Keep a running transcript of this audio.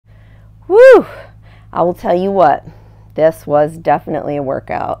Woo! I will tell you what, this was definitely a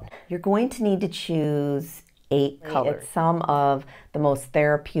workout. You're going to need to choose 8 colors. It's some of the most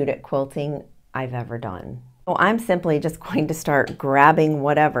therapeutic quilting I've ever done. So I'm simply just going to start grabbing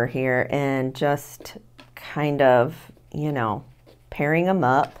whatever here and just kind of, you know, pairing them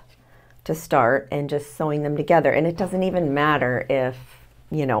up to start and just sewing them together. And it doesn't even matter if,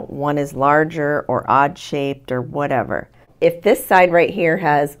 you know, one is larger or odd shaped or whatever. If this side right here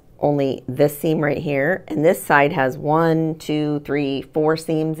has only this seam right here, and this side has 1, 2, 3, 4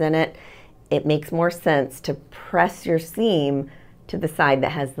 seams in it, it makes more sense to press your seam to the side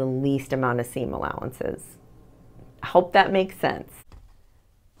that has the least amount of seam allowances. I hope that makes sense.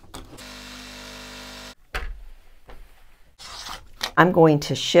 I'm going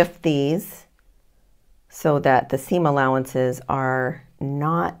to shift these so that the seam allowances are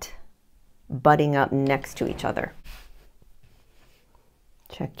not butting up next to each other.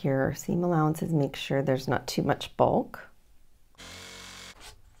 Check your seam allowances, make sure there's not too much bulk.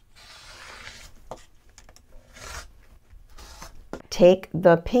 Take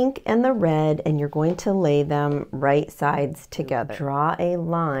the pink and the red and you're going to lay them right sides together. Draw a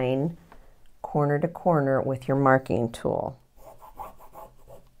line corner to corner with your marking tool.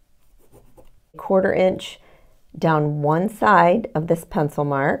 1/4 inch down one side of this pencil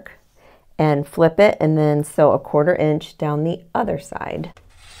mark and flip it, and then sew 1/4 inch down the other side.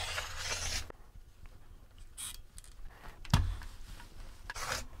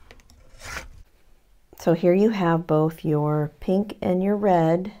 So here you have both your pink and your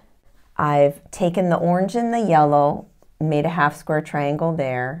red. I've taken the orange and the yellow, made a half square triangle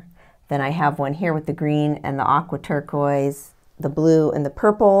there. Then I have one here with the green and the aqua turquoise, the blue and the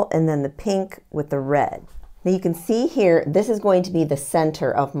purple, and then the pink with the red. Now you can see here, this is going to be the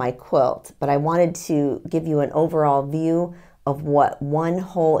center of my quilt, but I wanted to give you an overall view of what one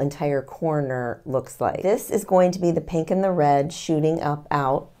whole entire corner looks like. This is going to be the pink and the red shooting up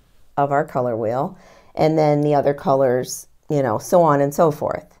out of our color wheel, and then the other colors, you know, so on and so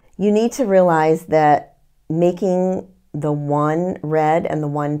forth. You need to realize that making the one red and the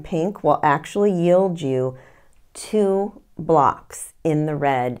one pink will actually yield you 2 blocks in the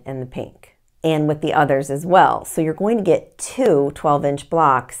red and the pink, and with the others as well. So you're going to get 2 12-inch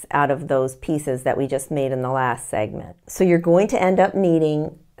blocks out of those pieces that we just made in the last segment. So you're going to end up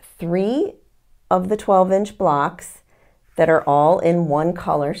needing 3 of the 12-inch blocks that are all in one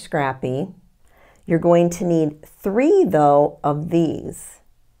color, Scrappy. You're going to need 3 though of these.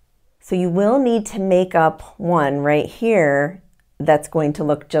 So you will need to make up one right here that's going to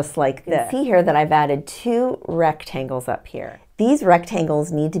look just like this. You can see here that I've added 2 rectangles up here. These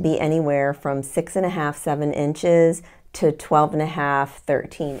rectangles need to be anywhere from 6.5, 7 inches to 12.5,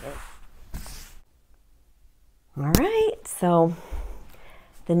 13 inches. All right, so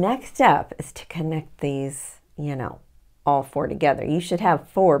the next step is to connect these, you know, all 4 together. You should have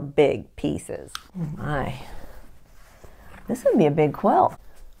 4 big pieces. Oh my, this would be a big quilt.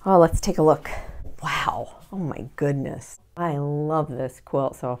 Oh, let's take a look. Wow, oh my goodness. I love this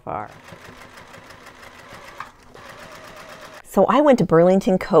quilt so far. So I went to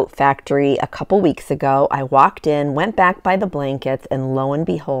Burlington Coat Factory a couple weeks ago. I walked in, went back by the blankets, and lo and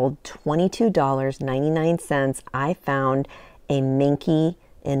behold, $22.99, I found a Minky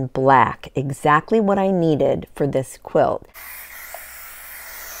in black, exactly what I needed for this quilt.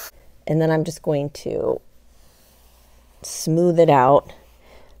 And then I'm just going to smooth it out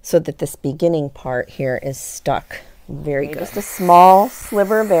so that this beginning part here is stuck. Very good. Just a small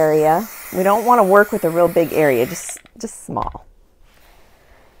sliver of area. We don't want to work with a real big area, just small.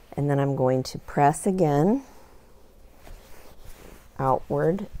 And then I'm going to press again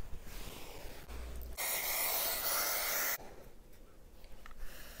outward.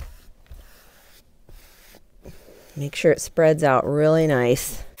 Make sure it spreads out really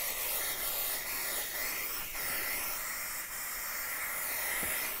nice.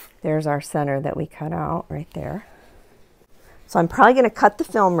 There's our center that we cut out right there. So I'm probably going to cut the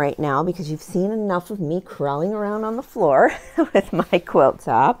film right now because you've seen enough of me crawling around on the floor with my quilt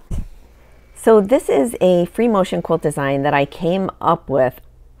top. So this is a free motion quilt design that I came up with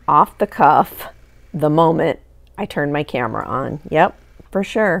off the cuff the moment I turned my camera on. Yep, for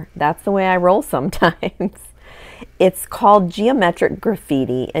sure. That's the way I roll sometimes. It's called Geometric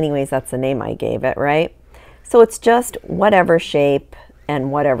Graffiti. Anyways, that's the name I gave it, right? So it's just whatever shape and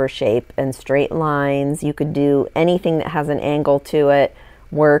straight lines. You could do anything that has an angle to it,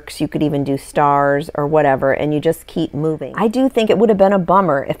 works. You could even do stars or whatever, and you just keep moving. I do think it would have been a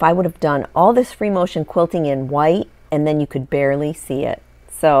bummer if I would have done all this free motion quilting in white and then you could barely see it.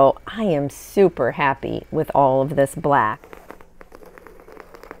 So I am super happy with all of this black.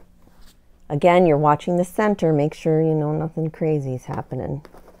 Again, you're watching the center. Make sure you know nothing crazy is happening.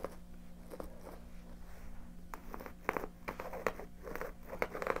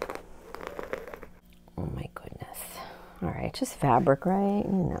 Oh my goodness. All right, just fabric, right?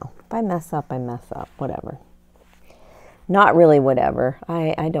 You know, if I mess up, I mess up, whatever. Not really whatever.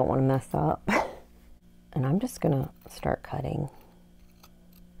 I don't want to mess up. And I'm just gonna start cutting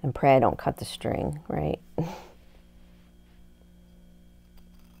and pray I don't cut the string, right?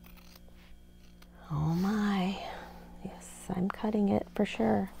 Oh my, yes, I'm cutting it for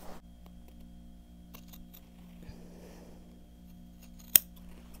sure.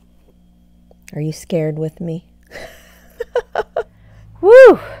 Are you scared with me?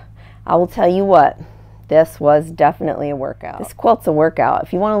 Woo! I will tell you what, this was definitely a workout. This quilt's a workout.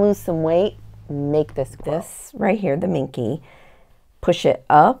 If you want to lose some weight, make this quilt. This right here, the Minky, push it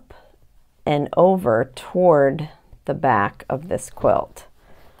up and over toward the back of this quilt.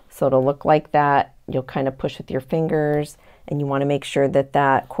 So it'll look like that. You'll kind of push with your fingers, and you want to make sure that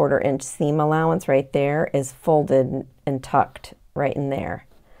that 1/4 inch seam allowance right there is folded and tucked right in there.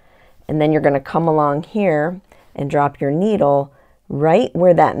 And then you're going to come along here and drop your needle right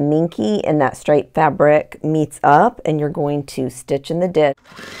where that Minky and that striped fabric meets up, and you're going to stitch in the ditch.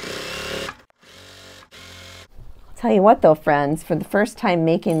 I'll tell you what though, friends, for the first time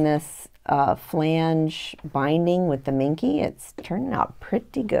making this flange binding with the Minky, it's turning out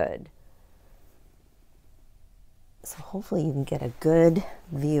pretty good. So hopefully you can get a good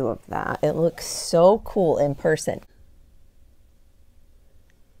view of that. It looks so cool in person.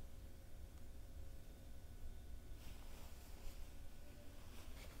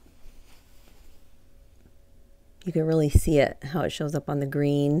 You can really see it, how it shows up on the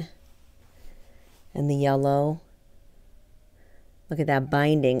green and the yellow. Look at that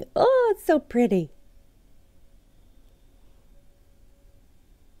binding. Oh, it's so pretty.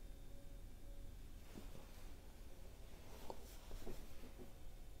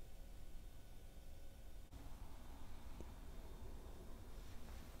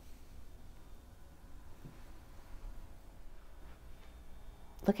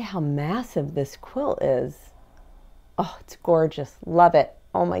 Look at how massive this quilt is. Oh, it's gorgeous. Love it.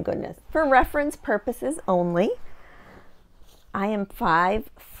 Oh my goodness. For reference purposes only, I am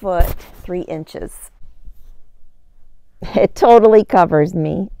 5 foot 3 inches. It totally covers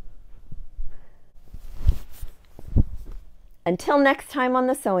me. Until next time on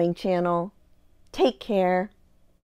the Sewing Channel, take care.